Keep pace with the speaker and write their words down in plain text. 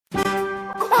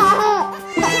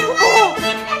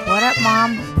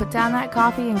Mom, put down that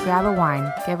coffee and grab a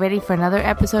wine. Get ready for another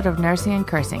episode of Nursing and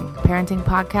Cursing, parenting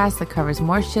podcast that covers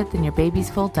more shit than your baby's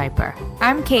full diaper.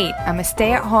 I'm Kate. I'm a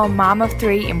stay-at-home mom of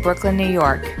 3 in Brooklyn, New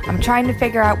York. I'm trying to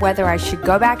figure out whether I should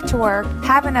go back to work,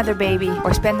 have another baby,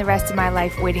 or spend the rest of my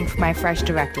life waiting for my fresh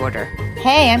direct order.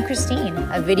 Hey, I'm Christine,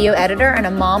 a video editor and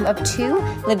a mom of 2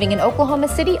 living in Oklahoma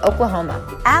City,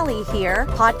 Oklahoma. Allie here,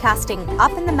 podcasting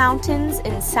up in the mountains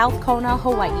in South Kona,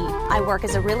 Hawaii. I work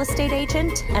as a real estate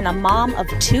agent and a mom of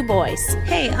 2 boys.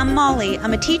 Hey, I'm Molly.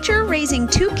 I'm a teacher raising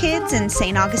 2 kids in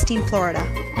St. Augustine, Florida.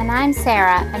 And I'm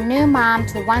Sarah, a new mom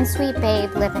to one sweet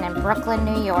babe living in Brooklyn,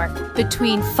 New York.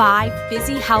 Between 5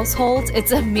 busy households,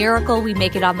 it's a miracle we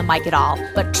make it on the mic at all.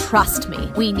 But trust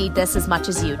me, we need this as much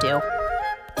as you do.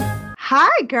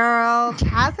 Hi, girls.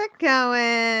 How's it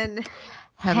going?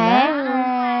 Hello.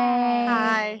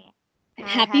 Hi.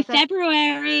 Happy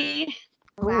February.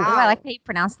 Wow. Ooh, I like how you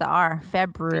pronounce the R.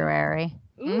 February.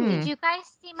 Did you guys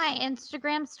see my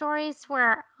Instagram stories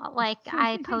where, like,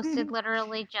 I posted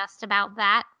literally just about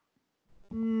that?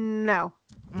 No.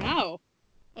 No.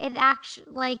 It actually,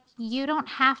 like, you don't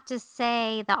have to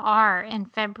say the R in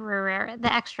February,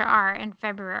 the extra R in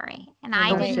February. And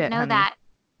I didn't know that.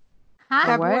 Huh?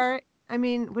 February? I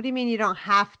mean, what do you mean you don't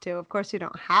have to? Of course you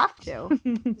don't have to.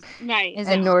 Right.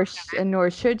 And nor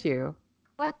should you.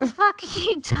 What the fuck are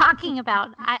you talking about?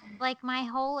 Like, my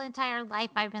whole entire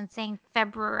life I've been saying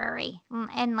February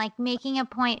and, like, making a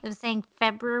point of saying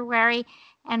February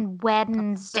and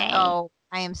Wednesday. Oh,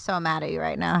 I am so mad at you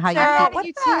right now. How Sarah, you what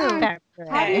think the?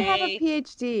 How do you have a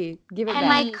PhD? Give it And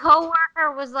back. my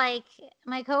coworker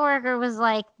was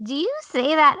like, do you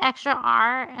say that extra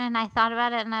R? And I thought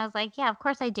about it and I was like, yeah, of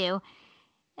course I do.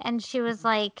 And she was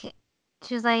like,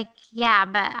 yeah,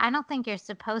 but I don't think you're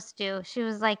supposed to. She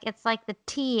was like, it's like the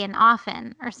T in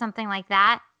often or something like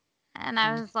that. And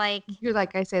I was like, You're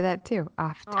like, I say that too,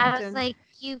 often. I was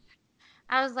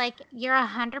like, you're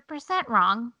 100%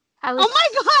 wrong. Oh my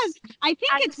gosh. I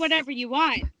think it's whatever you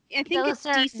want. I think it's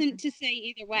certain. decent to say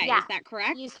either way. Yeah. Is that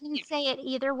correct? You can say it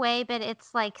either way, but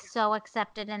it's like so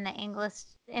accepted in the English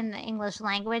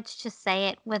language to say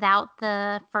it without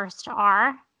the first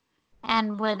R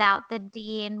and without the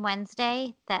D in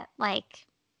Wednesday that, like,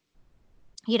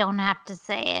 you don't have to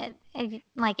say it.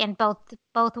 Like, in both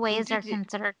ways are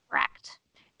considered correct.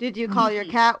 Did you call your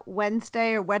cat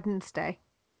Wednesday or Wednesday?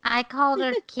 I called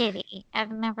her Kitty.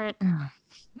 I've never.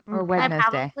 Or Wednesday. I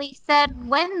probably said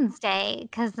Wednesday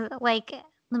because, like,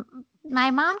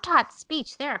 my mom taught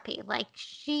speech therapy. Like,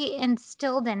 she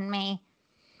instilled in me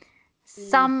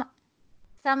some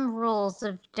rules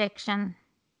of diction.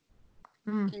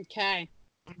 Okay.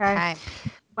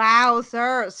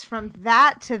 Wowzers. From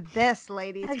that to this,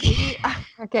 ladies.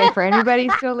 Okay, for anybody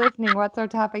still listening, what's our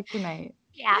topic tonight?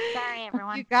 Yeah, sorry,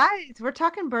 everyone. You guys, we're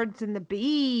talking birds and the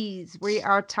bees. We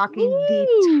are talking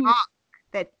the talk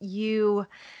that you,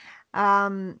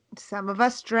 some of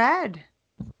us dread.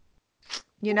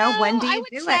 You know, when do you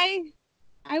do it?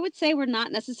 I would say we're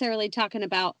not necessarily talking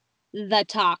about the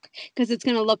talk because it's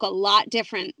going to look a lot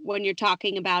different when you're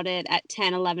talking about it at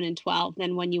 10, 11, and 12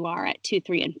 than when you are at 2,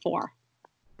 3, and 4.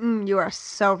 You are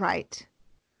so right.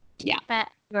 Yeah. But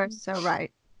you are so right.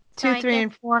 So 2, 3,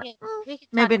 and 4. We could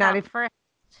Maybe talk not about even.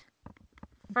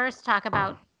 First talk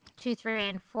about 2, 3,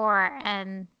 and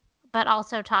 4, but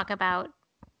also talk about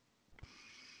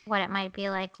what it might be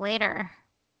like later.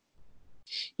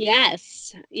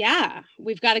 Yes. Yeah.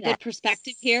 We've got a good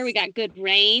perspective here. We got good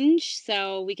range,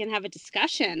 so we can have a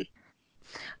discussion.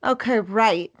 Okay,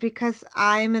 right. Because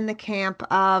I'm in the camp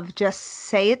of just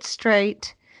say it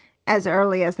straight as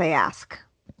early as they ask.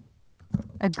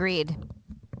 Agreed.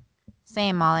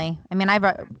 Same, Molly. I mean,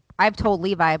 I've told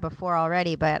Levi before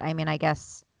already, but I mean, I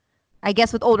guess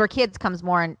with older kids comes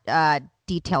more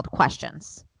detailed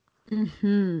questions.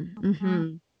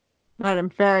 But I'm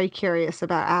very curious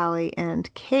about Allie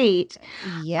and Kate.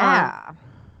 Yeah.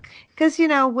 Because, you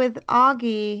know, with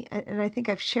Augie, and I think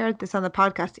I've shared this on the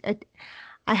podcast,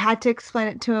 I had to explain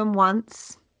it to him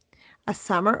once a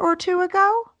summer or 2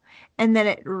 ago. And then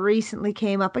it recently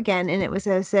came up again, and it was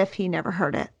as if he never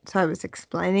heard it. So I was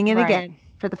explaining it again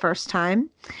for the first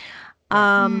time.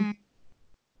 And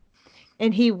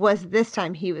this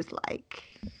time he was like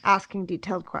asking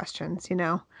detailed questions, you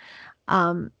know.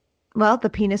 Well, the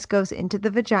penis goes into the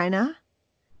vagina,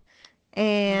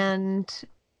 and,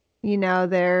 you know,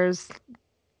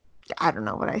 I don't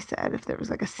know what I said, if there was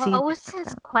like a scene. What was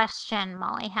his question,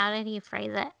 Molly? How did he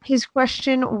phrase it? His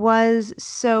question was,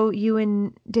 so you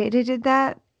and Data did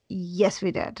that? Yes,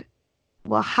 we did.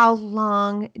 Well, how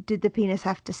long did the penis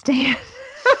have to stay in?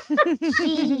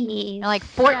 Like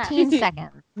 14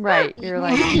 seconds. Right. You're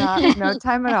like, no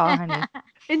time at all, honey.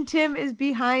 And Tim is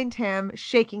behind him,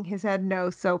 shaking his head no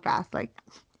so fast, like,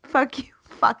 fuck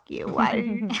you, why are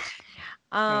you?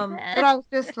 But I was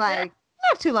just like,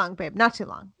 not too long, babe, not too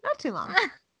long.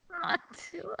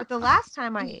 But the last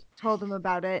time I told him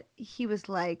about it, he was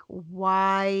like,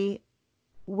 why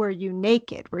were you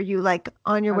naked? Were you like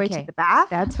on your way to the bath?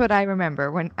 That's what I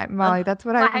remember Molly. That's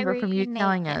what I remember from you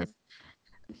telling us.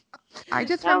 I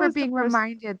just remember being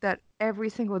reminded that every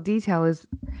single detail is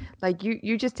like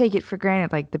you just take it for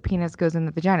granted, like the penis goes in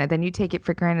the vagina. Then you take it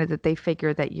for granted that they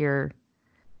figure that you're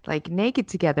like naked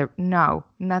together. No,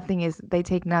 nothing is. They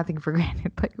take nothing for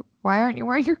granted. Like, why aren't you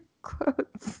wearing your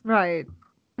clothes? Right.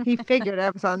 He figured I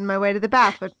was on my way to the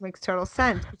bath, which makes total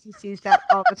sense because he sees that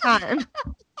all the time.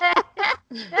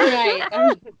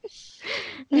 Right.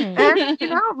 And,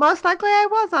 most likely I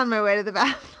was on my way to the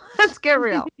bath. Let's get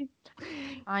real.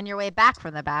 On your way back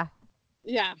from the bath.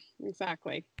 Yeah,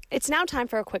 exactly. It's now time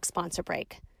for a quick sponsor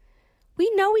break.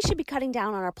 We know we should be cutting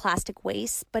down on our plastic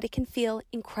waste, but it can feel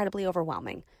incredibly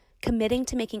overwhelming. Committing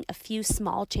to making a few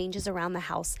small changes around the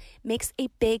house makes a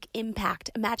big impact.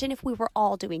 Imagine if we were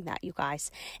all doing that, you guys.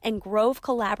 And Grove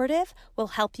Collaborative will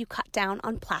help you cut down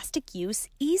on plastic use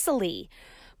easily.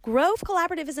 Grove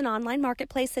Collaborative is an online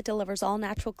marketplace that delivers all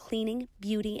natural cleaning,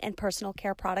 beauty, and personal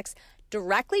care products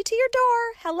directly to your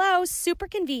door. Hello, super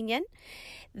convenient.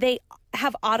 They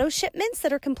have auto shipments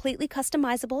that are completely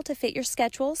customizable to fit your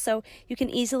schedule, so you can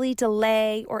easily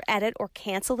delay or edit or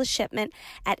cancel the shipment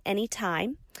at any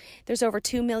time. There's over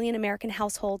 2 million American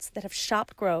households that have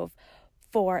shopped Grove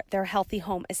for their healthy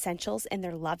home essentials, and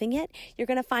they're loving it. You're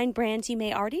going to find brands you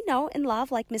may already know and love,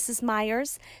 like Mrs.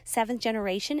 Meyer's, 7th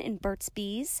Generation, and Burt's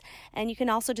Bees. And you can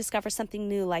also discover something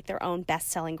new, like their own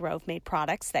best-selling Grove-made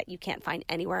products that you can't find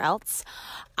anywhere else.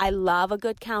 I love a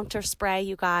good counter spray,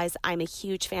 you guys. I'm a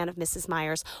huge fan of Mrs.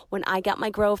 Meyer's. When I got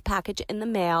my Grove package in the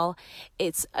mail,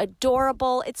 it's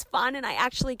adorable, it's fun, and I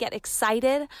actually get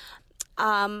excited.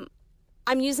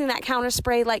 I'm using that counter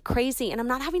spray like crazy, and I'm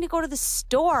not having to go to the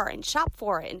store and shop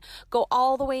for it and go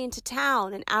all the way into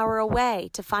town, an hour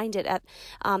away, to find it at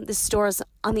the stores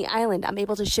on the island. I'm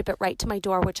able to ship it right to my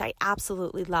door, which I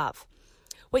absolutely love.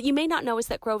 What you may not know is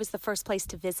that Grove is the first place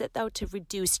to visit, though, to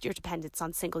reduce your dependence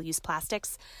on single-use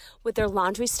plastics. With their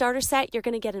laundry starter set, you're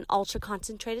going to get an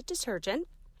ultra-concentrated detergent,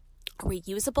 a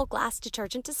reusable glass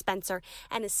detergent dispenser,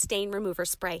 and a stain remover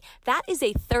spray. That is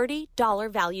a $30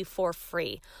 value for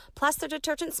free. Plus, their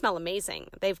detergents smell amazing.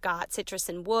 They've got citrus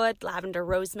and wood, lavender,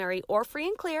 rosemary, or free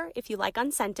and clear if you like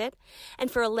unscented. And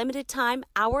for a limited time,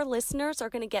 our listeners are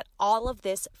going to get all of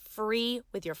this free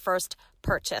with your first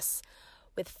purchase.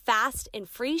 With fast and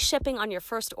free shipping on your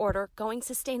first order, going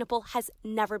sustainable has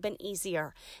never been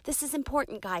easier. This is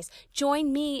important, guys.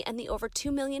 Join me and the over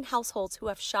 2 million households who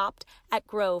have shopped at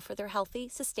Grove for their healthy,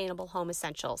 sustainable home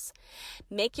essentials.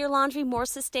 Make your laundry more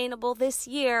sustainable this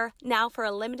year. Now, for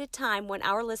a limited time, when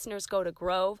our listeners go to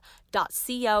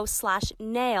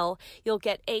grove.co/nail, you'll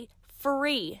get a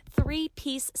free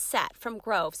 3-piece set from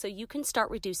Grove so you can start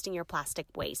reducing your plastic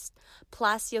waste.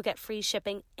 Plus, you'll get free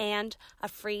shipping and a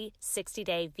free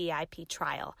 60-day VIP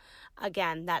trial.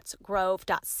 Again, that's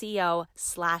grove.co/nail.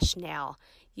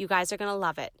 You guys are going to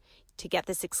love it. To get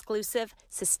this exclusive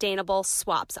sustainable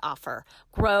swaps offer,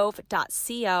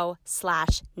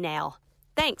 grove.co/nail.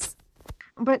 Thanks.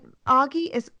 But Augie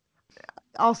is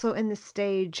also in the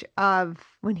stage of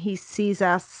when he sees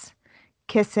us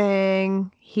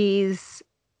kissing,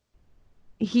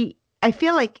 I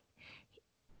feel like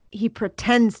he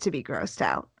pretends to be grossed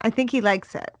out. I think he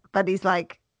likes it, but he's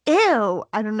like, ew.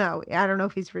 I don't know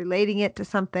if he's relating it to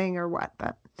something or what,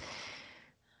 but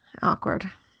awkward.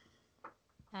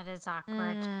 That is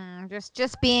awkward.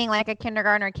 Just being like a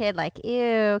kindergartner kid, like,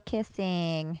 ew,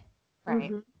 kissing.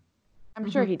 Right. I'm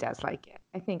sure he does like it.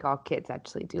 I think all kids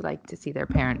actually do like to see their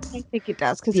parents. I think he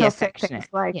does, because he'll say things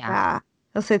like,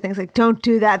 he'll say things like, don't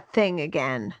do that thing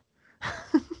again.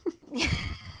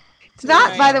 It's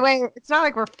not, by the way, it's not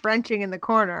like we're Frenching in the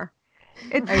corner.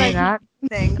 It's like not?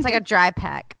 Things. It's like a dry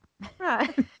pack.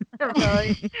 Right.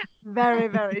 Really, very,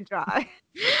 very dry.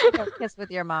 Go kiss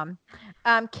with your mom.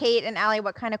 Kate and Allie,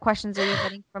 what kind of questions are you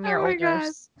getting from your my God.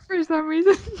 olders? For some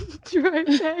reason, dry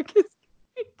pack is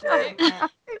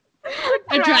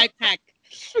A dry pack.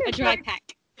 A dry pack.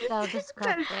 So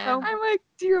descriptive. I'm like,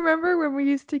 do you remember when we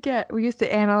used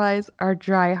to analyze our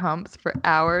dry humps for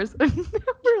hours? And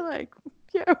we're like,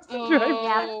 yeah, it was a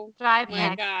dry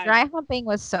pack. Dry humping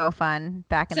was so fun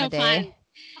back in the day.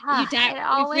 Fun. It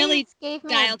always really gave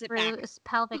me dialed a it back. bruised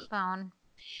pelvic bone.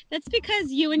 That's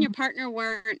because you and your partner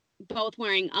weren't both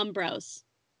wearing Umbros.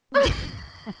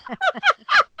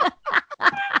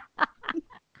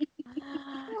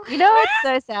 You know what's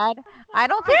so sad? I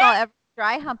don't think I'll ever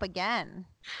dry hump again.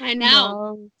 I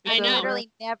know. I know.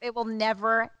 Literally, it will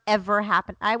never ever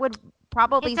happen. I would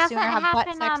probably sooner have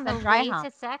butt sex than dry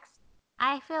hump. To sex.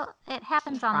 I feel it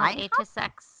happens on Dry the way hump? to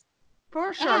sex.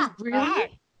 For sure. Yeah.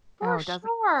 Really? For does it?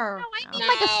 sure. No, I mean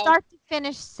like a start to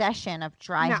finish session of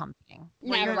dry No. humping.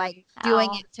 Where you're Never. like doing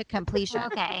Oh. it to completion.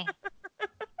 Okay.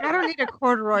 I don't need a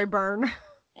corduroy burn.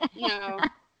 No.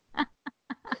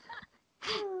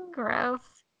 Gross.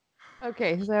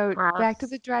 Okay, so back to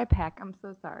the dry pack. I'm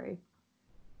so sorry.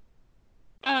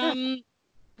 Back to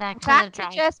Back the to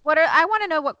dry. just I want to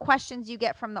know what questions you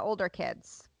get from the older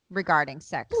kids regarding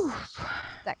sex,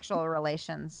 sexual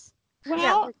relations.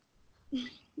 Well,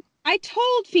 I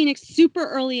told Phoenix super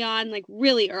early on, like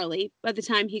really early, by the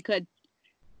time he could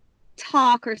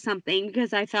talk or something,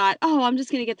 because I thought, oh, I'm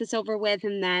just going to get this over with,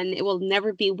 and then it will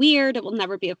never be weird. It will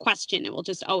never be a question. It will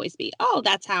just always be, oh,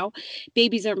 that's how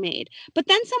babies are made. But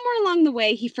then somewhere along the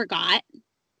way, he forgot.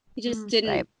 He just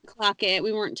didn't clock it.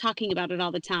 We weren't talking about it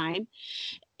all the time.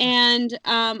 And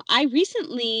I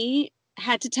recently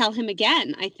had to tell him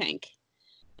again, I think.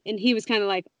 And he was kind of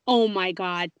like, oh my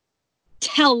God,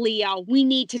 tell Leo. We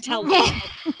need to tell Leo.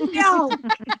 No,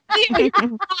 Leo, you're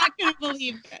not going to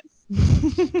believe this.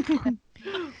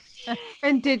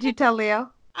 And did you tell Leo?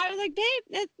 I was like,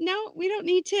 babe, no, we don't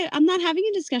need to. I'm not having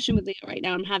a discussion with Leo right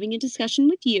now. I'm having a discussion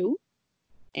with you.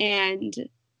 And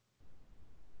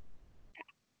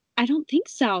I don't think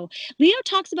so. Leo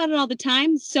talks about it all the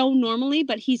time, so normally,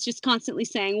 but he's just constantly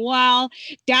saying, well,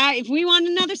 Dad, if we want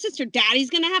another sister,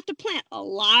 Daddy's going to have to plant a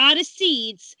lot of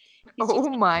seeds. Oh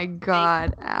my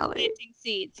God, Allie. Planting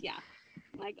seeds, yeah.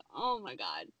 Like, oh my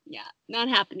God. Yeah, not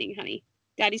happening, honey.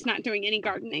 Daddy's not doing any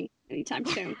gardening anytime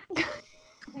soon.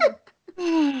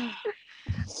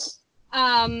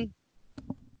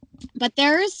 But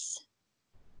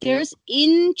there's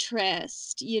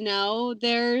interest, you know,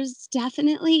 there's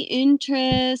definitely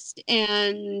interest,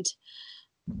 and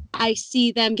I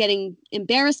see them getting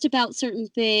embarrassed about certain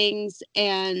things,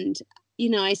 and, you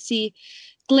know, I see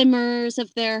glimmers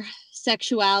of their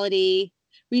sexuality.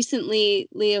 Recently,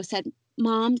 Leo said,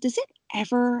 Mom, does it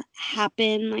ever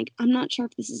happen? Like, I'm not sure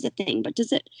if this is a thing, but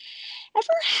does it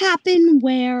ever happen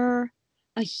where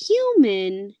a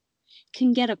human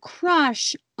can get a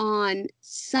crush on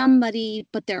somebody,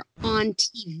 but they're on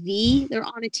TV? They're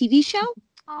on a TV show?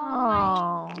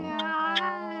 Oh my God.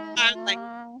 I was like,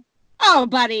 oh,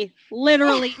 buddy,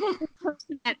 literally every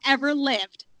person that ever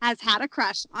lived has had a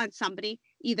crush on somebody,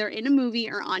 either in a movie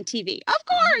or on TV. Of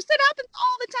course, it happens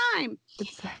all the time.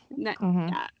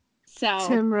 Yeah. So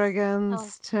Tim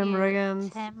Riggins. Tim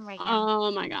Riggins. Oh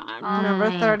my God.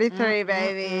 Number 33,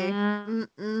 baby.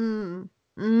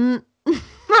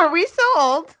 Are we so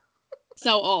old?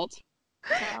 So old.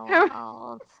 So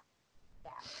old.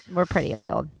 We're pretty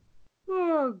old.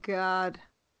 Oh God.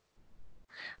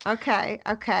 Okay.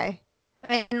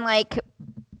 And like,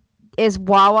 is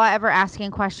Wawa ever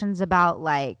asking questions about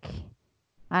like,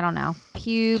 I don't know,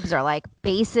 pubes or like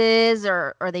bases,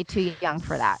 or are they too young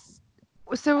for that?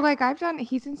 So like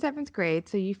he's in 7th grade,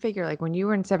 so you figure like when you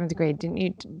were in 7th grade,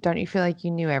 don't you feel like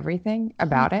you knew everything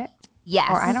about it? Yes.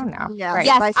 Or I don't know. Yeah. Right.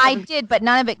 Yes, I did, but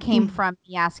none of it came from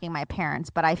me asking my parents.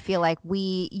 But I feel like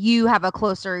you have a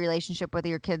closer relationship with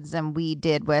your kids than we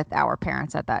did with our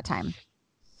parents at that time.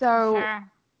 So,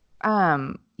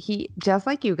 Sure. he, just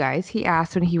like you guys, he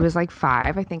asked when he was like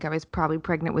 5. I think I was probably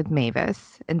pregnant with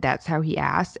Mavis, and that's how he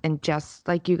asked. And just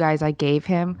like you guys, I gave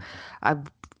him a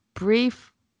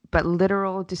brief but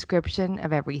literal description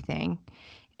of everything.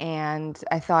 And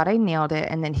I thought I nailed it.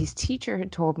 And then his teacher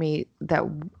had told me that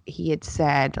he had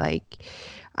said, like,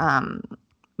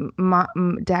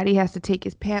 Daddy has to take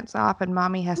his pants off and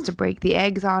Mommy has to break the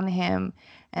eggs on him,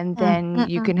 and then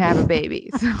you can have a baby.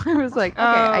 So I was like, okay,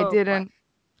 I didn't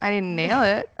nail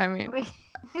it. I mean,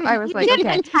 I was like, you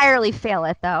didn't okay. entirely fail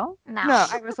it, though. No,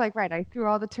 I was like, right. I threw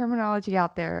all the terminology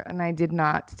out there and I did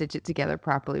not stitch it together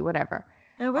properly, whatever.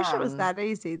 I wish it was that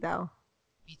easy, though.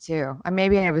 Me too.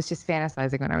 Maybe I was just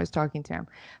fantasizing when I was talking to him.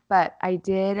 But I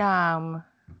did,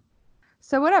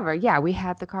 so whatever. Yeah, we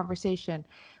had the conversation.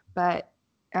 But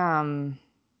now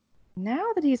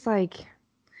that he's like,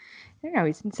 I don't know,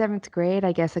 he's in 7th grade,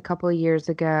 I guess a couple of years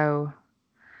ago,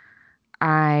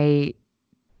 I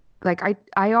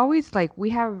always like,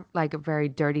 we have like a very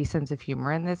dirty sense of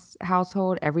humor in this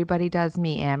household. Everybody does,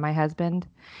 me and my husband.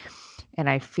 And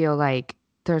I feel like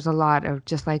there's a lot of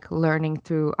just like learning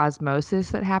through osmosis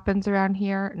that happens around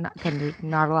here.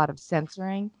 Not a lot of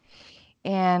censoring.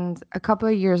 And a couple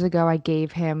of years ago, I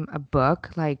gave him a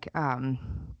book, like a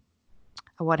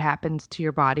What Happens to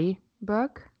Your Body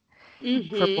book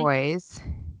for boys.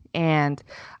 And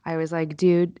I was like,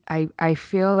 dude, I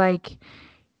feel like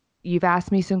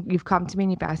you've come to me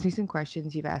and you've asked me some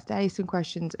questions. You've asked Daddy some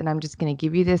questions, and I'm just going to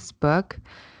give you this book.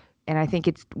 And I think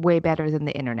it's way better than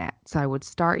the internet. So I would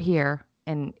start here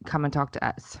and come and talk to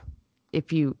us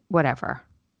whatever.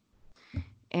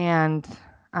 And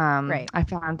I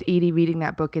found Edie reading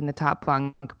that book in the top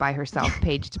bunk by herself,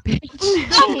 page to page. Of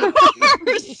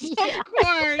course. I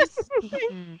don't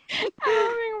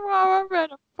think Mama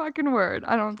read a fucking word.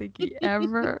 I don't think he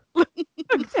ever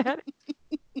looked at it.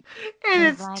 And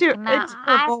it's like, too. "Nah, It's for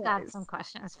I've boys. got some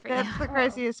questions for you." That's the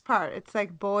craziest part. It's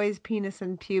like boys' penis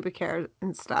and pubic hair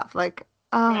and stuff. Like,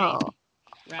 oh,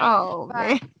 Right. oh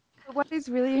man. What is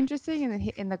really interesting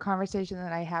in the conversation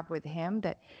that I have with him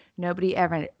that nobody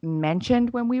ever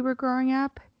mentioned when we were growing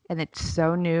up, and it's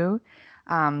so new,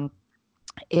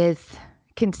 is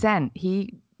consent.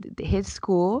 His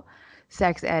school,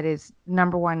 sex ed is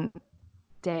number one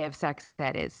day of sex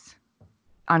ed is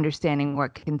understanding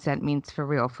what consent means for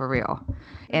real.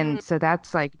 And so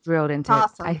that's like drilled into,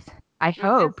 Awesome. I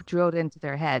hope, drilled into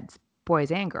their heads,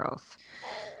 boys and girls.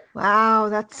 Wow,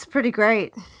 that's pretty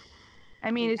great. I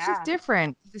mean, it's just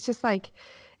different. It's just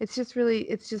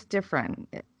different.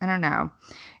 I don't know.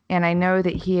 And I know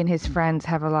that he and his friends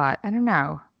have a lot. I don't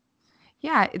know.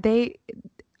 Yeah,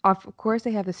 of course,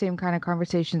 they have the same kind of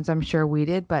conversations I'm sure we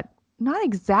did, but not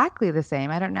exactly the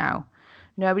same. I don't know.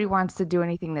 Nobody wants to do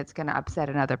anything that's going to upset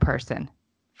another person,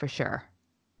 for sure.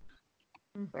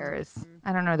 Whereas,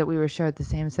 I don't know that we were showed the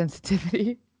same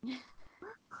sensitivity.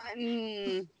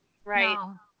 Right.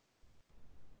 No.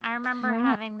 I remember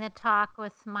having the talk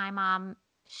with my mom.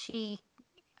 She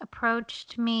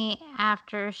approached me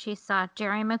after she saw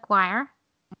Jerry McQuire.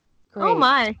 Great. Oh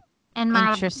my. And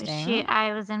Interesting.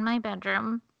 I was in my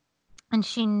bedroom,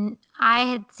 and I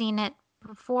had seen it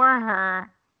before her,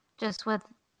 just with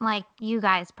like you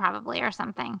guys probably or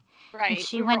something. Right. And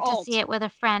she went to see it with a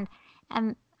friend,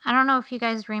 and I don't know if you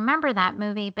guys remember that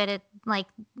movie, but it like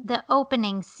the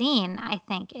opening scene I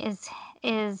think is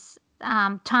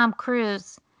Tom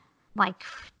Cruise like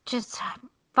just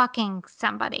fucking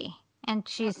somebody, and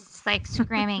she's like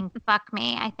screaming "fuck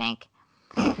me," I think.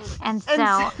 And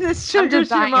so this triggers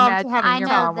your mom to having your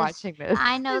mom watching this.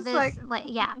 I know It's this. Like,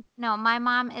 yeah, no, my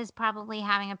mom is probably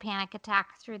having a panic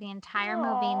attack through the entire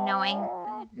movie,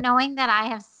 knowing that I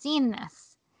have seen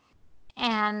this,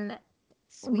 and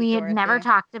we had never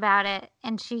talked about it.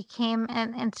 And she came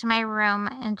into my room,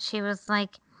 and she was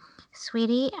like,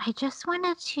 "Sweetie, I just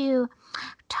wanted to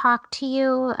talk to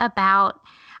you about,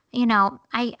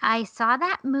 I saw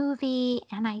that movie,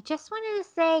 and I just wanted to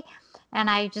say," and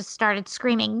I just started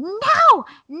screaming, "No,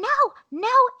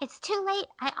 it's too late.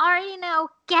 I already know.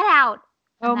 Get out."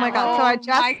 Oh my God.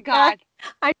 So God.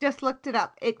 I just looked it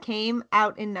up. It came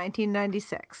out in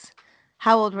 1996.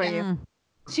 How old were you?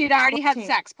 She'd already 14. had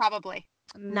sex, probably.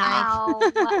 No,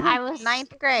 I was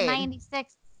 9th grade.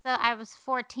 96, so I was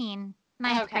 14,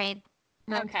 ninth grade.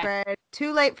 Ninth grade.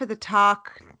 Too late for the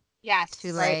talk. Yes.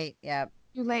 Too late. Yep.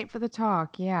 Too late for the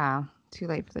talk. Yeah. Too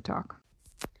late for the talk.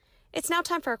 It's now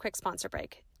time for a quick sponsor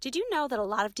break. Did you know that a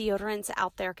lot of deodorants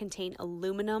out there contain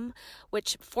aluminum,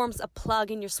 which forms a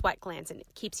plug in your sweat glands and it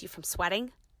keeps you from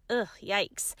sweating? Ugh,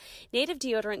 yikes. Native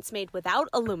deodorant's made without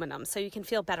aluminum, so you can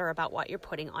feel better about what you're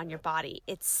putting on your body.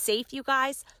 It's safe, you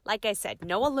guys. Like I said,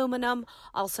 no aluminum,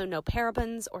 also no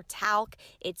parabens or talc.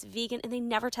 It's vegan, and they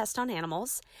never test on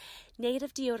animals.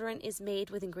 Native deodorant is made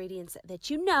with ingredients that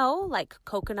you know, like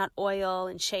coconut oil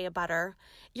and shea butter.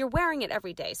 You're wearing it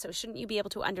every day, so shouldn't you be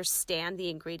able to understand the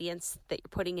ingredients that you're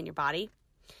putting in your body?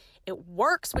 It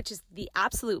works, which is the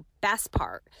absolute best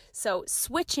part. So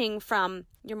switching from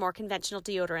your more conventional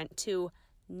deodorant to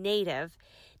native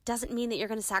doesn't mean that you're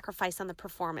going to sacrifice on the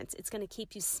performance. It's going to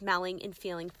keep you smelling and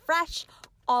feeling fresh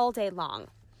all day long.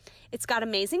 It's got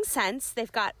amazing scents.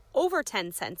 They've got over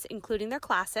 10 scents, including their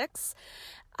classics.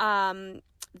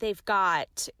 They've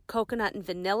got coconut and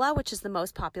vanilla, which is the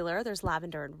most popular. There's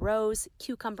lavender and rose,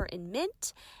 cucumber and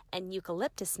mint, and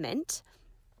eucalyptus mint.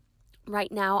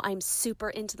 Right now, I'm super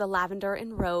into the lavender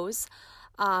and rose.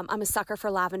 I'm a sucker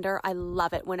for lavender. I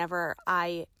love it. Whenever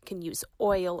I can use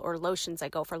oil or lotions, I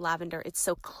go for lavender. It's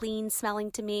so clean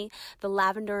smelling to me. The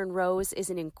lavender and rose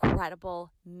is an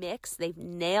incredible mix. They've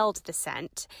nailed the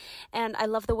scent. And I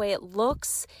love the way it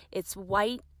looks. It's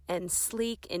white and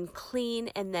sleek and clean,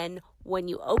 and then when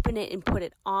you open it and put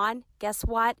it on, guess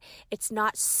what? It's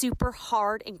not super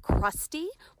hard and crusty,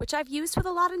 which I've used with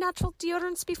a lot of natural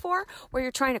deodorants before, where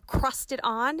you're trying to crust it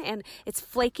on and it's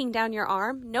flaking down your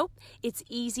arm. Nope, it's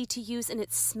easy to use and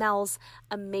it smells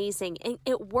amazing. And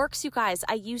it works, you guys.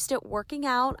 I used it working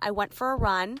out. I went for a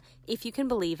run, if you can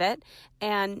believe it,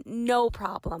 and no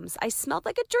problems. I smelled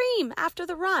like a dream after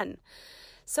the run.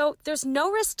 So there's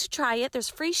no risk to try it. There's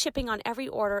free shipping on every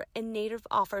order, and Native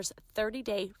offers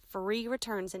 30-day free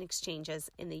returns and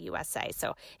exchanges in the USA.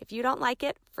 So if you don't like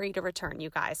it, free to return, you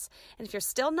guys. And if you're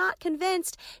still not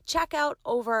convinced, check out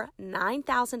over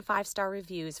 9,000 5-star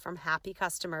reviews from happy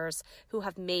customers who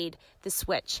have made the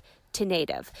switch to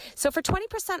Native. So for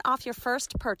 20% off your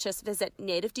first purchase, visit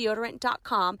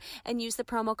nativedeodorant.com and use the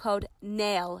promo code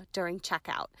NAIL during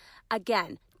checkout.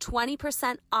 Again,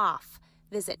 20% off.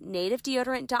 Visit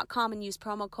nativedeodorant.com and use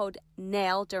promo code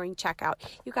NAIL during checkout.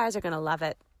 You guys are going to love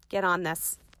it. Get on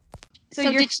this. So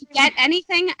did she get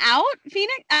anything out,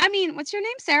 Phoenix? I mean, what's your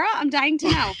name, Sarah? I'm dying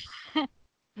to know.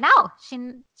 No,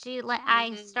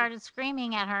 I started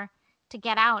screaming at her to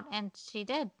get out, and she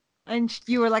did. And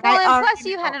you were like, well, and plus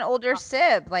you had an older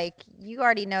sib. Like, you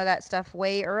already know that stuff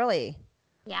way early.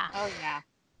 Yeah. Oh, yeah.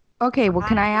 Okay, well,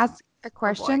 can I ask a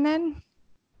question then?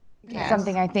 Yes.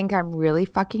 Something I think I'm really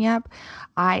fucking up.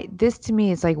 This to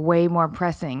me is like way more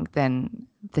pressing than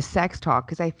the sex talk,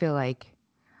 because I feel like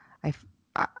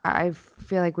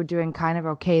we're doing kind of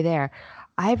okay there.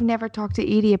 I've never talked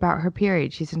to Edie about her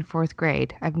period. She's in 4th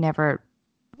grade. I've never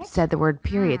said the word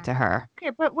period to her.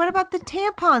 Okay, but what about the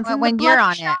tampons and when the you're blood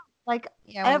on shot? it? Like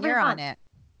Yeah, when you're month. on it.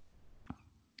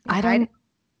 I don't.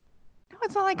 No,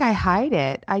 it's not like I hide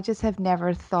it. I just have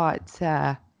never thought.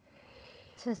 I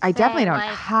definitely don't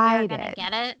hide you're gonna it.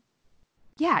 Get it?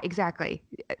 Yeah, exactly.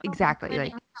 Exactly.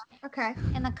 Like, okay.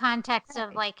 In the context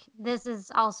of like, this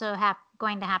is also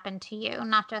going to happen to you,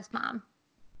 not just mom.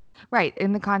 right.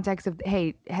 In the context of,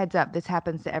 hey, heads up, this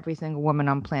happens to every single woman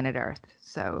on planet Earth.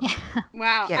 So,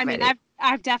 wow. I mean, ready.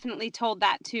 I've definitely told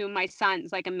that to my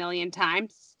sons like a million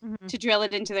times to drill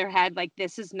it into their head. Like,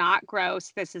 this is not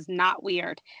gross. This is not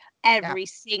weird. Every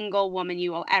single woman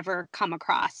you will ever come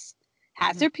across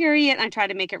has their period. I try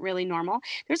to make it really normal.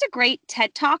 There's a great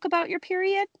TED Talk about your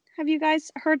period. Have you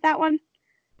guys heard that one?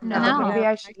 No. Maybe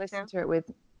I should listen to it with.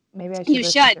 Maybe I should. You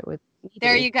listen should. To it with Edie.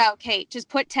 There you go, Kate. Just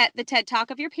put the TED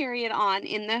Talk of your period on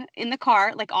in the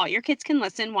car. Like, all your kids can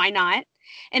listen. Why not?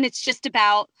 And it's just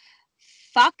about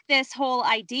fuck this whole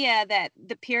idea that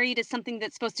the period is something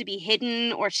that's supposed to be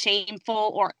hidden or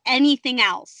shameful or anything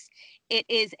else. It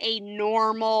is a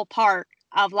normal part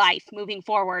of life moving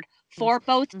forward for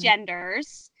both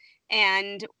genders.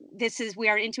 And we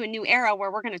are into a new era where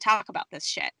we're going to talk about this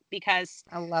shit because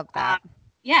I love that.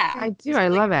 Yeah. I do. I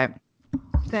love it.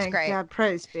 Thank God.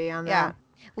 Praise be on that.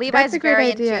 Levi's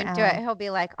very into it. He'll be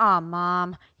like, "Oh,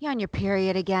 Mom, you on your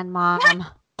period again, Mom?"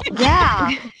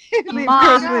 Yeah.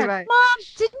 Mom,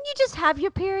 didn't you just have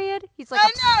your period? He's like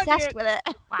obsessed with it.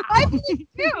 Wow. I believe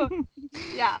too.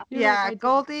 Yeah. Yeah.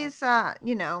 Goldie's,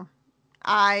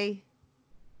 eye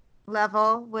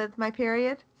level with my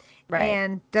period. Right.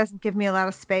 And doesn't give me a lot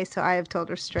of space, so I have told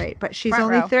her straight. But she's Front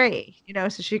only row. 3,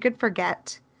 so she could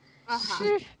forget.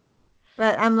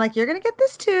 But I'm like, you're gonna get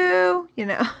this too,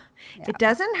 It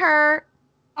doesn't hurt.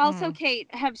 Also,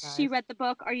 Kate, have she read the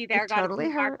book? Are you there? It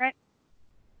totally hurt. Margaret?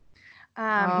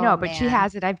 No, but she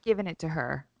has it. I've given it to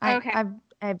her. Okay.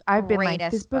 I've been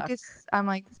like, this book is. I'm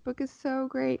like, this book is so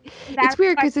great. It's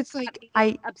weird because it's like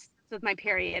I obsessed with my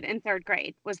period in 3rd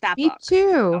grade. Was that me book?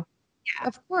 too. Yeah.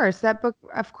 Of course, that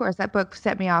book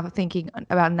set me off thinking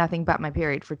about nothing but my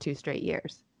period for 2 straight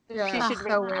years. Yeah,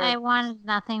 I wanted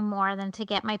nothing more than to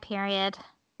get my period.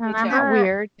 Isn't that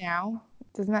weird now?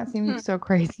 Doesn't that seem so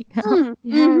crazy now?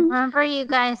 Remember you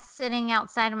guys sitting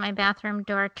outside of my bathroom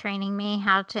door training me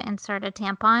how to insert a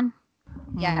tampon?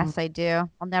 Yes, I do.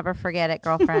 I'll never forget it,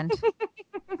 girlfriend.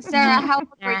 Sarah, how old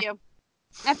were you?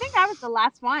 I think I was the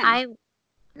last one. I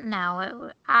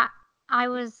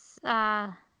was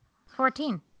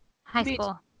 14, high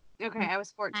school. Okay, I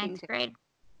was 14 ninth grade.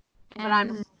 But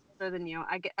I'm older than you.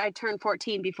 I turned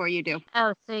 14 before you do.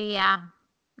 Oh, so yeah.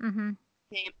 Same.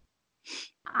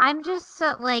 I'm just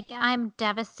I'm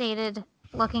devastated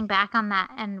looking back on that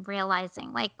and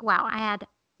realizing wow, I had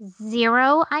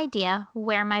zero idea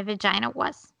where my vagina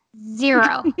was.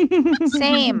 Zero.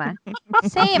 Same. I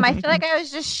feel like I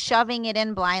was just shoving it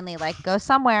in blindly, like, go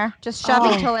somewhere. Just shove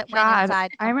it till it went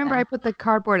inside. I remember I put the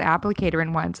cardboard applicator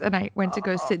in once, and I went to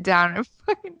go sit down, and it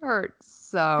fucking hurt.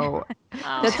 So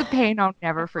that's a pain I'll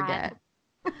never forget.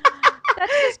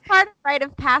 That's just part of rite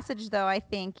of passage, though, I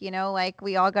think. Like,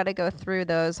 we all got to go through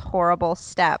those horrible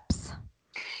steps.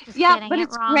 But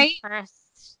it's great. First.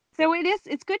 So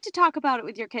it's good to talk about it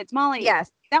with your kids. Molly,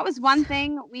 yes, that was one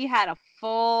thing we had a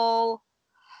full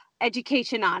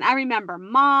education on. I remember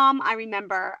Mom. I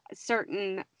remember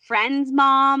certain friends'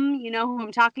 mom, you know who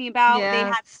I'm talking about. Yes. They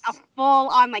had a full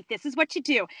on, like, this is what you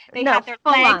do. They had their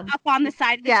leg up on the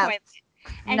side of the toilet.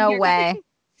 And no way.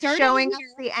 showing us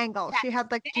the angle. She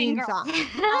had like jeans on.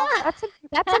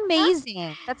 That's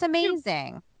amazing. That's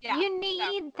amazing. Yeah, you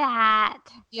need that.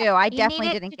 I definitely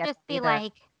didn't get just to be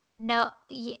like, no,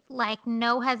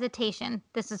 no hesitation.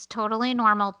 This is totally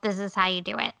normal. This is how you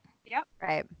do it. Yep.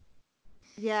 Right.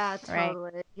 Yeah,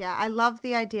 totally. Right. Yeah, I love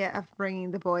the idea of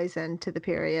bringing the boys into the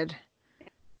period.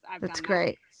 That's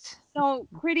great. So,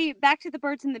 Critty, back to the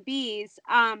birds and the bees.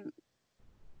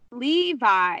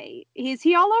 Levi, is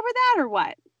he all over that or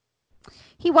what?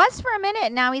 He was for a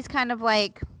minute. Now he's kind of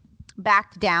like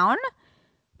backed down.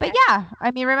 But yeah,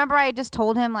 I mean, remember I just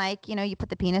told him like, you put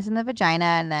the penis in the vagina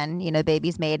and then,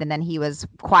 baby's made. And then he was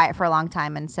quiet for a long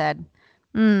time and said,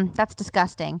 that's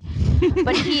disgusting.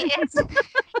 But he is,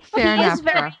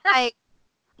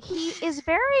 he is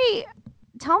very,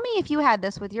 tell me if you had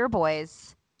this with your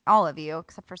boys, all of you,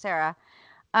 except for Sarah.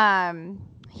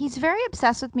 He's very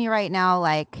obsessed with me right now.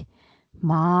 Like,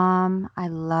 Mom, I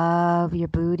love your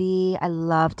booty. I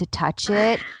love to touch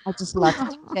it. I just love to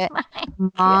touch it.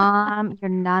 Mom, your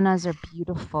nanas are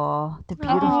beautiful. They're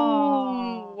beautiful.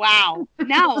 Oh, wow.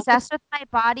 No. He's obsessed with my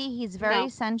body. He's very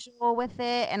sensual with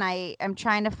it. And I am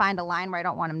trying to find a line where I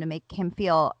don't want him to make him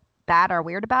feel bad or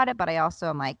weird about it. But I also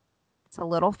am like, it's a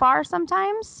little far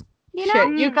sometimes.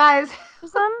 Shit, you guys.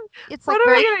 It's what like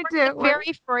are we gonna do?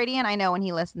 Very Freudian. I know when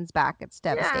he listens back, it's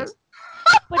devastating.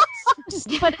 Yeah.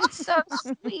 But it's so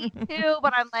sweet too.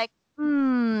 But I'm like,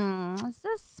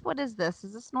 what is this?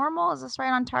 Is this normal? Is this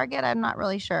right on target? I'm not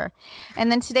really sure. And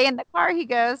then today in the car, he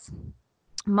goes,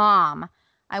 Mom,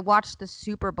 I watched the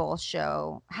Super Bowl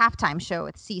halftime show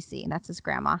with Cece. That's his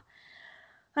grandma.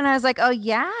 And I was like, oh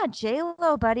yeah,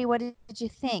 J-Lo, buddy. What did you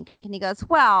think? And he goes,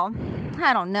 well,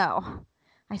 I don't know.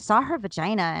 I saw her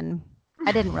vagina and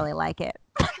I didn't really like it.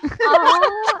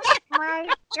 Oh my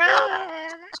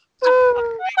God.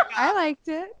 I liked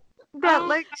it.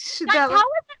 How is it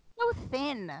so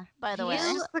thin, by the way?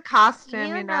 It's just the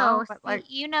costume, But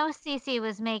Cece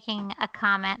was making a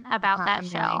comment about that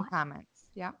show. Comments.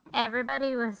 Yeah.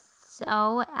 Everybody was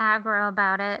so aggro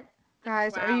about it.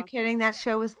 Guys, are you kidding? That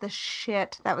show was the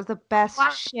shit. That was the best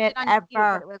shit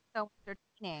ever. It was so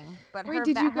entertaining. But wait,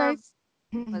 did you guys?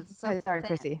 Was so sorry,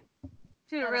 Chrissy.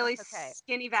 She had a really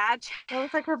skinny vag. It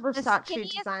was like her Versace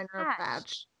designer vag.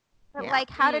 But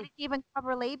how did it even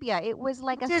cover labia? It was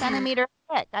like a centimeter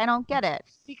thick. I don't get it.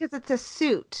 Because it's a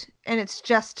suit and it's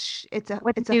just it's a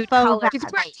faux vag. It's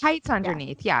got tights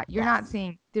underneath. Yeah, you're not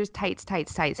seeing there's tights.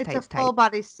 It's a full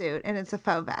body suit and it's a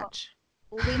faux vag.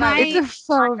 It's a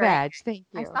faux vag. Thank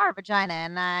you. I saw her vagina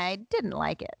and I didn't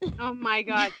like it. Oh my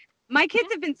God. My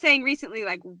kids have been saying recently,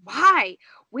 like, why?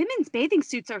 Women's bathing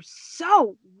suits are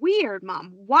so weird,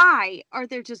 Mom. Why are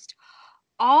there just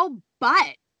all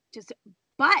butt? Just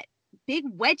butt. Big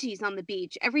wedgies on the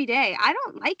beach every day. I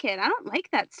don't like it. I don't like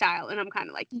that style. And I'm kind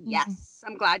of like, yes,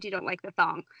 I'm glad you don't like the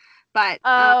thong. But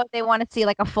they want to see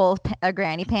like a full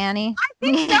granny panty. I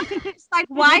think so. It's like,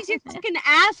 why is your fucking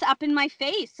ass up in my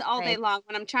face all day long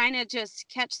when I'm trying to just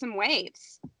catch some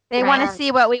waves? They want to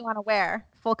see what we want to wear.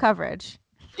 Full coverage.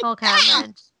 Full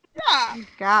coverage. Yeah.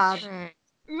 God.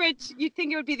 Rich, you'd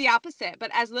think it would be the opposite.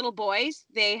 But as little boys,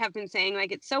 they have been saying,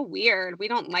 like, it's so weird. We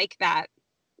don't like that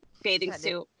bathing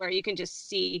suit where you can just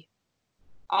see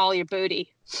all your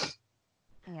booty.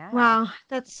 Yeah. Wow,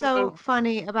 that's so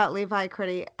funny about Levi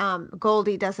Critty.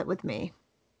 Goldie does it with me.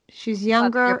 She's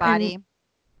younger and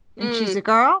she's a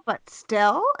girl, but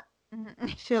still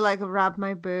she'll like rub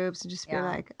my boobs and just be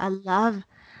like, I love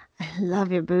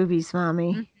your boobies,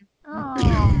 Mommy.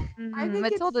 Oh,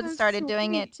 Matilda started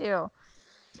doing it too.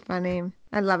 It's funny.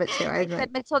 I love it too. I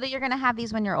said, Matilda, you're gonna have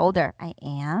these when you're older. I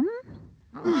am.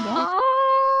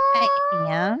 I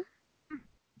am.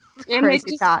 And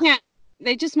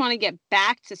they just want to get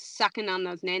back to sucking on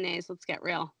those nays. Let's get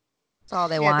real. That's all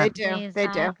they want. They do. Please, they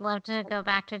do. I'd love to go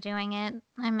back to doing it.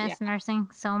 I miss nursing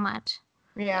so much.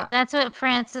 Yeah. That's what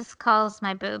Frances calls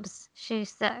my boobs. She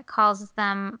calls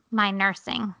them my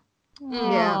nursing.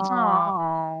 Yeah.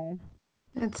 Aww.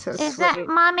 That's so Is sweet. that,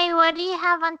 Mommy, what do you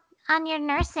have on your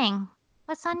nursing?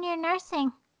 What's on your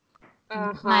nursing?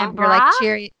 My bra?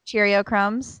 You're like Cheerio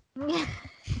crumbs.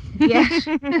 Yeah.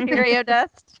 Cheerio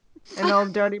dust. An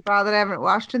old dirty bra that I haven't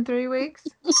washed in 3 weeks.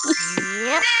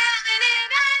 Yep.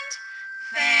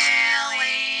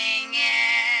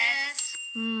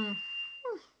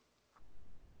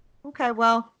 Okay,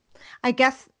 well, I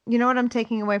guess you know what I'm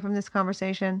taking away from this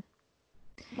conversation?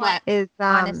 What? Is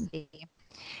honesty.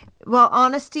 Well,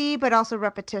 honesty, but also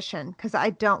repetition, because I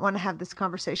don't want to have this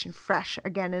conversation fresh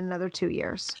again in another 2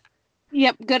 years.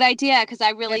 Yep, good idea, because I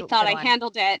really thought I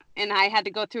handled it, and I had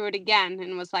to go through it again,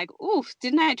 and was like, oof,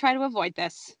 didn't I try to avoid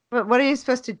this? But what are you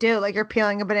supposed to do? Like, you're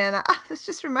peeling a banana. Oh, this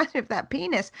just reminds me of that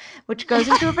penis, which goes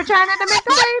into a vagina to make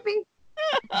a baby.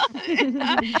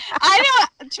 I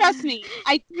don't, trust me,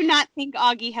 I do not think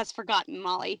Augie has forgotten,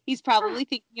 Molly. He's probably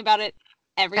thinking about it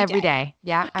every day.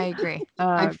 Yeah, I agree. Oh,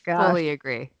 I gosh. fully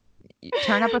agree. You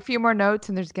turn up a few more notes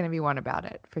and there's going to be one about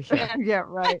it for sure. Yeah,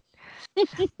 right.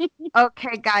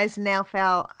 Okay, guys, nail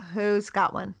fail. Who's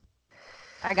got one?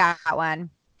 I got one.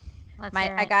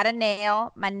 I got a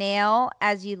nail. My nail,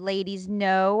 as you ladies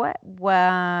know,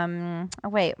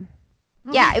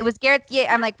 yeah, it was Garrett's.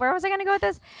 Yeah, I'm like, where was I going to go with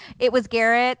this? It was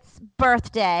Garrett's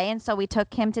birthday, and so we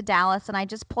took him to Dallas, and I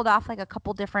just pulled off like a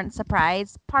couple different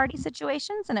surprise party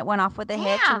situations, and it went off with a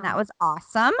hitch, and that was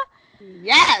awesome.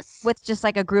 Yes, with just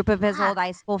like a group of his old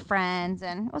high school friends,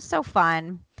 and it was so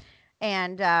fun.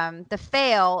 And the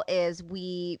fail is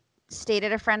we stayed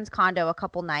at a friend's condo a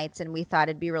couple nights, and we thought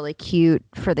it'd be really cute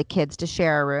for the kids to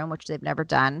share a room, which they've never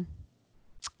done.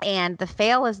 And the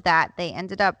fail is that they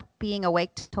ended up being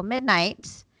awake till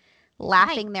midnight,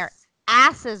 laughing their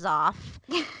asses off,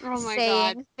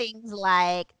 saying things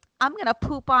like, "I'm going to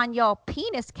poop on your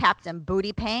penis, Captain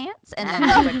Booty Pants." And then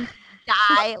they would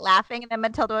die laughing. And then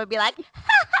Matilda would be like,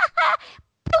 "Ha, ha, ha,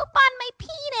 poop on my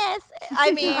penis."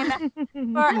 I mean,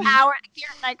 for an hour,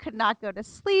 Garrett and I could not go to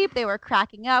sleep. They were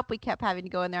cracking up. We kept having to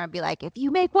go in there and be like, "If you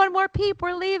make one more peep,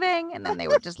 we're leaving." And then they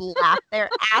would just laugh their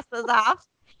asses off.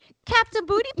 "Captain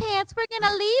Booty Pants, we're going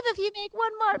to leave if you make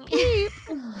one more peep."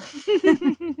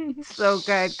 So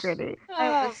good, Gritty.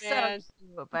 Oh, so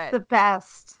cute, but the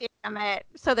best. Damn it.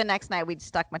 So the next night, we'd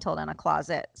stuck Matilda in a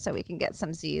closet so we can get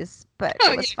some Z's, but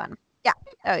it was fun. Yeah.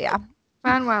 Oh, yeah.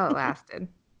 Fun while it lasted.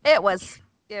 It was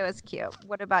cute.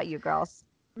 What about you girls?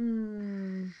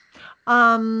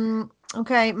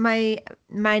 Okay, my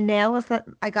nail was that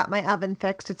I got my oven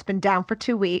fixed. It's been down for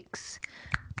 2 weeks.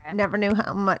 I never knew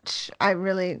how much I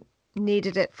really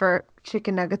needed it for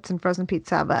chicken nuggets and frozen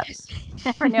pizza, but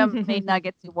never knew I made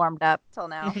nuggets you warmed up till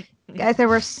now. Guys, there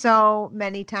were so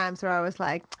many times where I was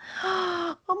like,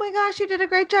 "Oh my gosh, you did a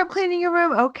great job cleaning your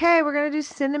room. Okay, we're gonna do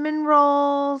cinnamon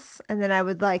rolls." And then I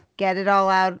would like get it all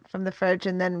out from the fridge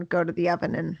and then go to the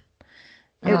oven, and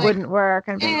it wouldn't work.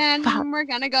 And we're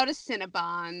gonna go to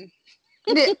Cinnabon.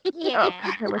 Yeah. Oh,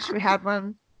 I wish we had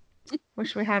one.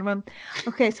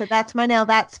 Okay, so that's my nail.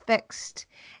 That's fixed.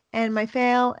 And my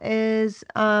fail is,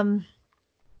 oh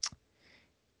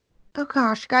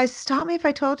gosh, guys, stop me if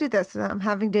I told you this. I'm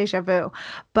having deja vu.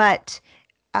 But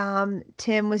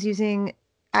Tim was using,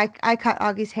 I cut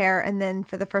Augie's hair, and then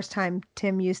for the first time,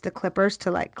 Tim used the clippers to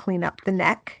like clean up the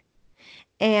neck.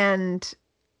 And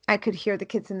I could hear the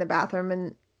kids in the bathroom,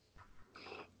 and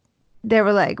they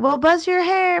were like, "Well, buzz your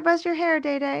hair,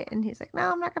 Day Day." And he's like,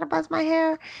 "No, I'm not going to buzz my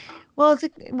hair." "Well,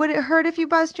 would it hurt if you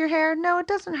buzzed your hair?" "No, it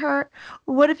doesn't hurt."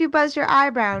 "What if you buzzed your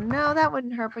eyebrow?" "No, that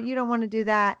wouldn't hurt, but you don't want to do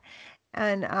that."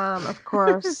 And of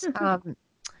course,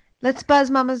 "Let's buzz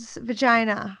Mama's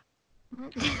vagina."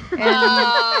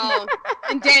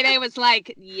 And Day Day was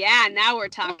like, "Yeah, now we're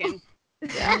talking."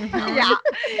 Yeah.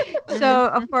 So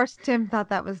of course Tim thought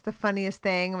that was the funniest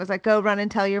thing. It was like, "Go run and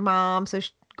tell your mom." So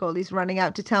Goldie's running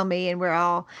out to tell me, and we're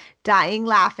all dying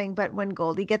laughing. But when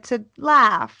Goldie gets a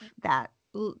laugh, that,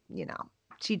 you know,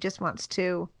 she just wants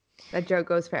to. That joke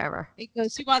goes forever. It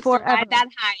goes She wants forever. to ride that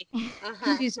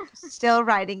high. She's still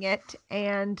writing it,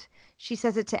 and she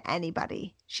says it to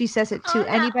anybody. She says it to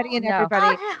anybody and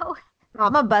everybody. Oh, no.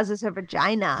 Mama buzzes her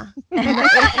vagina. And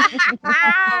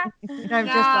I'm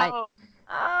just like,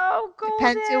 oh, Golden.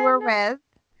 Depends who we're with.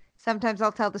 Sometimes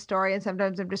I'll tell the story, and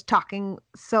sometimes I'm just talking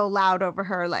so loud over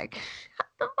her, like,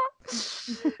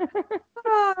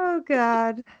 oh,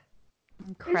 God.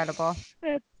 Incredible.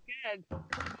 That's good.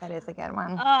 That is a good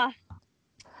one. I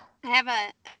have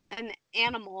an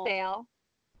animal fail,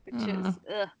 which is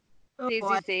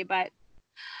easy, but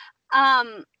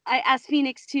I asked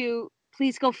Phoenix to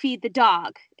please go feed the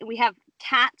dog. We have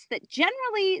cats that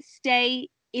generally stay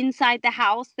inside the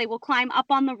house. They will climb up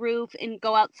on the roof and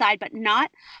go outside, but not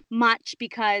much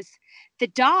because the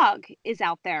dog is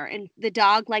out there, and the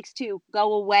dog likes to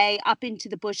go away up into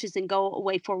the bushes and go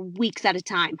away for weeks at a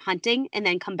time hunting and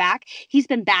then come back. He's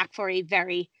been back for a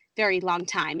very, very long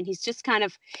time, and he's just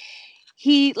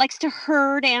he likes to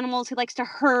herd animals. He likes to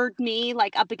herd me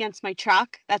like up against my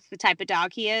truck. That's the type of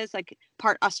dog he is, like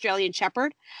part Australian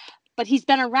Shepherd. But he's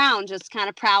been around just kind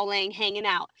of prowling, hanging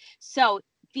out. So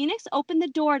Phoenix opened the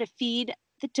door to feed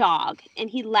the dog, and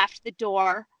he left the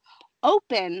door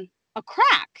open a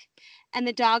crack. And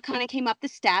the dog kind of came up the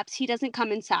steps. He doesn't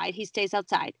come inside. He stays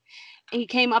outside. And he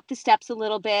came up the steps a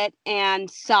little bit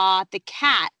and saw the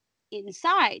cat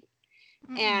inside.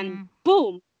 And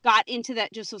boom, got into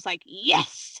that, just was like,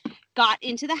 yes, got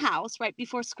into the house right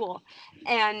before school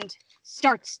and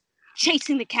starts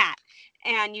chasing the cat.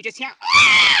 And you just hear,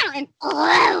 and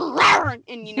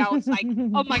you know, it's like,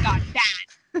 oh my God, bad,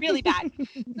 really bad.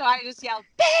 So I just yelled,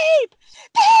 babe,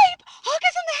 Hawk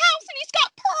is in the house and he's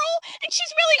got Pearl and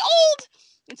she's really old.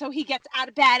 And so he gets out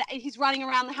of bed and he's running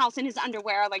around the house in his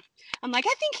underwear. Like, I'm like,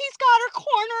 I think he's got her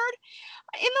cornered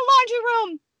in the laundry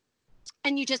room.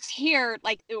 And you just hear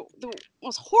like the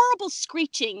most horrible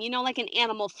screeching, you know, like an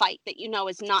animal fight that you know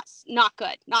is not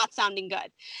good, not sounding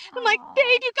good. I'm like,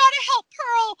 babe, you gotta help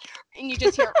Pearl. And you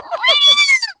just hear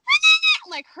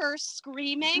like her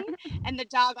screaming and the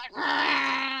dog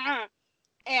like,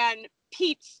 and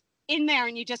Pete's in there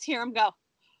and you just hear him go,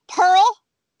 Pearl,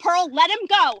 let him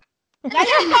go. Let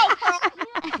him go,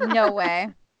 Pearl. No way.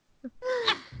 I'm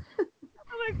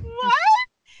like, what?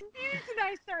 And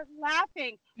I start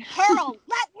laughing. Pearl,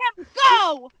 let him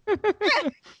go.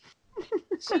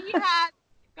 She had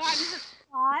gotten her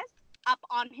claws up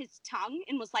on his tongue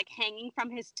and was like hanging from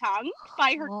his tongue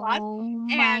by her claws. Oh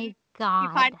my God. He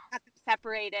finally got them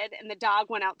separated and the dog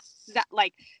went out,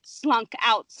 like slunk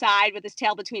outside with his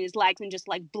tail between his legs and just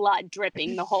like blood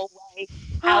dripping the whole way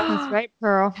out. That's right,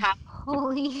 Pearl.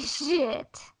 Holy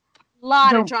shit.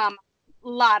 Lot of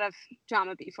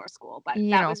drama before school, but you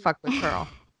that don't was fuck with Pearl.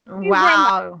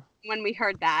 Wow. When we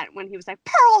heard that, when he was like,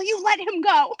 Pearl, you let him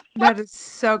go. That is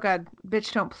so good.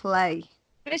 Bitch, don't play.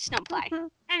 Bitch, don't play.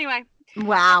 Anyway.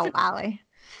 Wow, Allie.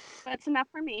 That's enough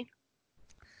for me.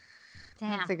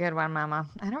 Damn. That's a good one, Mama.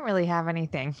 I don't really have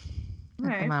anything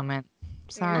at the moment.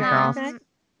 Sorry, No. girls.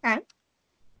 Okay.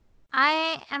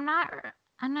 I'm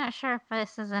not sure if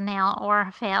this is a nail or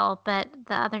a fail, but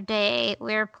the other day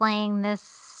we were playing this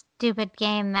stupid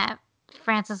game that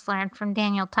Francis learned from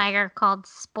Daniel Tiger called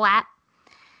Splat.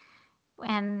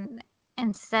 And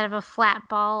instead of a flat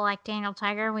ball like Daniel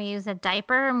Tiger, we use a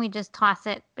diaper and we just toss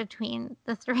it between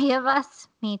the three of us,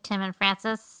 me, Tim, and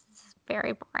Francis. It's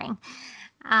very boring.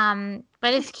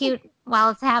 But it's cute while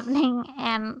it's happening.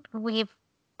 And we've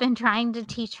been trying to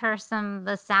teach her some of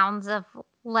the sounds of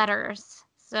letters.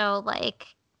 So like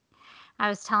I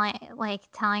was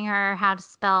telling her how to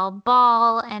spell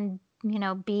ball, and you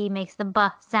know, B makes the B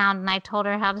sound, and I told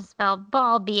her how to spell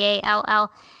ball,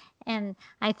 B-A-L-L, and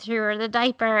I threw her the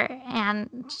diaper,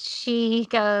 and she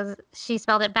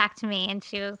spelled it back to me, and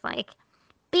she was like,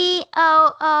 B-O-O-B,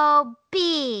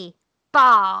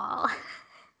 ball.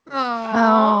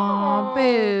 Oh,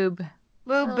 boob.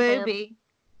 Little booby.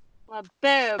 A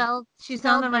boob. She's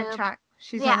on the right track.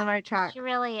 She's on the right track. She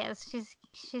really is.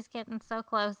 She's getting so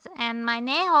close. And my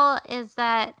nail is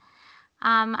that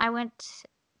I went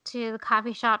to the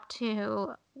coffee shop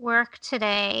to work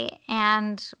today,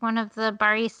 and one of the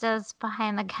baristas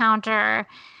behind the counter,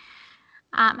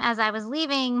 as I was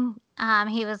leaving,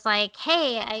 he was like,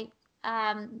 "Hey,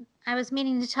 I was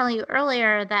meaning to tell you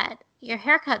earlier that your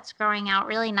haircut's growing out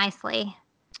really nicely."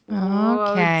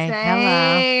 Okay.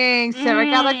 Dang. Hello. So I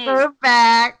gotta go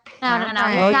back.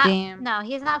 No,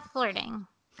 he's not flirting.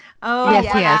 Oh, yes,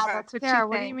 yeah. he is. That's what Sarah, you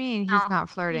what do you think. mean he's not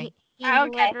flirting? He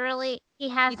literally, he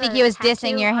has. You think he was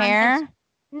dissing tattoo your on hair?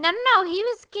 No, he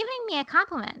was giving me a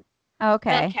compliment.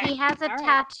 Okay. But he has a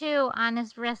tattoo on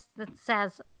his wrist that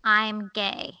says, "I'm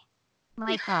gay."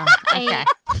 Like a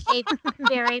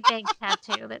very big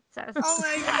tattoo that says. Oh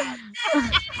my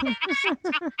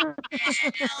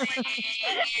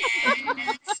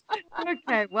God.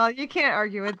 Okay, well, you can't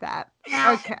argue with that.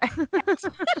 Okay.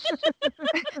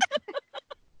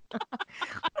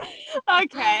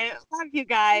 Okay. Love you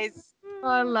guys. Oh,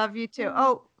 I love you too.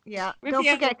 Oh, yeah. Don't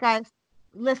forget, guys.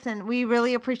 Listen, we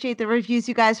really appreciate the reviews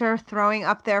you guys are throwing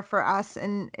up there for us,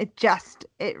 and it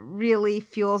really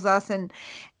fuels us and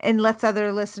lets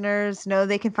other listeners know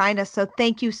they can find us. So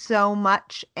thank you so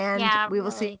much, and we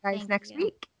will see you guys next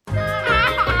week.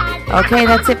 Okay,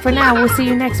 that's it for now. We'll see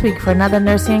you next week for another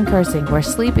Nursing and Cursing, where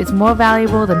sleep is more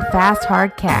valuable than fast,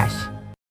 hard cash.